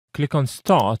click on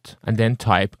Start and then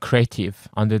type Creative.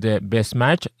 Under the Best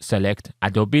Match, select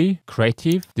Adobe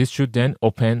Creative. This should then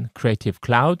open Creative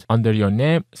Cloud. Under your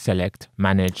name, select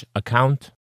Manage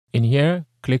Account. In here,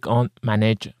 click on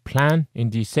Manage Plan.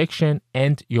 In the section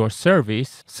End Your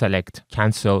Service, select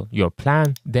Cancel Your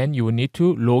Plan. Then you will need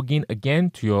to log in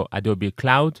again to your Adobe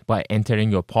Cloud by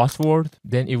entering your password.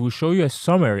 Then it will show you a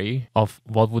summary of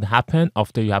what would happen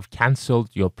after you have canceled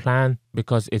your plan.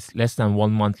 Because it's less than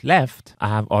 1 month left, I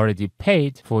have already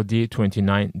paid for the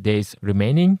 29 days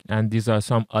remaining. And these are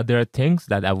some other things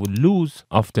that I would lose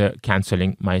after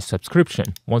canceling my subscription.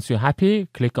 Once you're happy,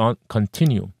 click on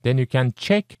Continue. Then you can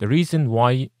check the reason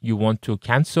why you want to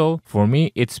cancel. For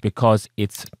me, it's because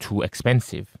it's too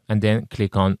expensive. And then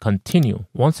click on Continue.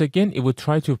 Once again, it will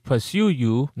try to pursue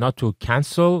you not to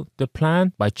cancel the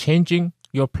plan by changing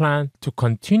your plan. To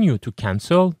continue to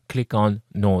cancel, click on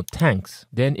No Thanks.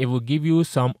 Then it will give you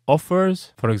some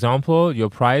offers. For example, your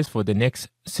price for the next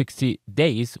 60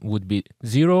 days would be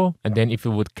 0. And then if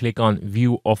you would click on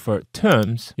View Offer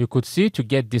Terms, you could see to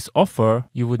get this offer,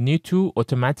 you would need to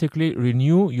automatically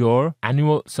renew your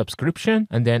annual subscription.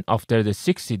 And then after the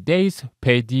 60 days,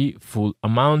 pay the full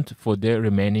amount for the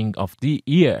remaining of the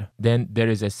year. Then there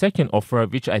is a second offer,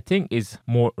 which I think is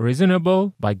more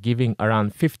reasonable by giving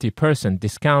around 50%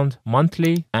 discount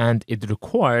monthly. And it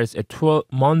requires a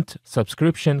 12-month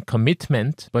subscription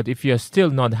commitment. But if you're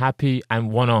still not happy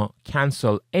and want to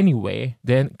cancel anyway,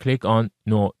 then click on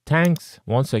No Thanks.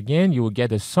 Once again, you will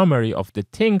get a summary of the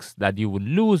things that you would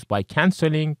lose by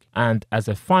canceling. And as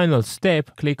a final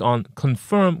step, click on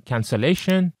Confirm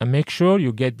Cancellation and make sure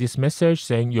you get this message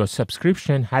saying your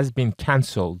subscription has been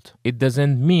canceled. It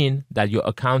doesn't mean that your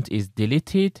account is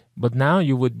deleted, but now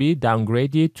you would be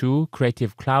downgraded to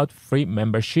Creative Cloud free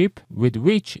membership, with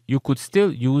which you could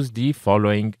still use the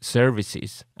following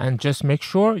services. And just make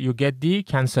sure you get the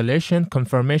cancellation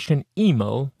confirmation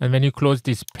email. And when you close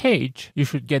this page, you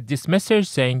should get this message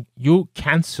saying you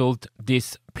canceled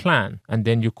this plan. And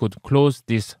then you could close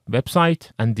this website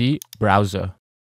and the browser.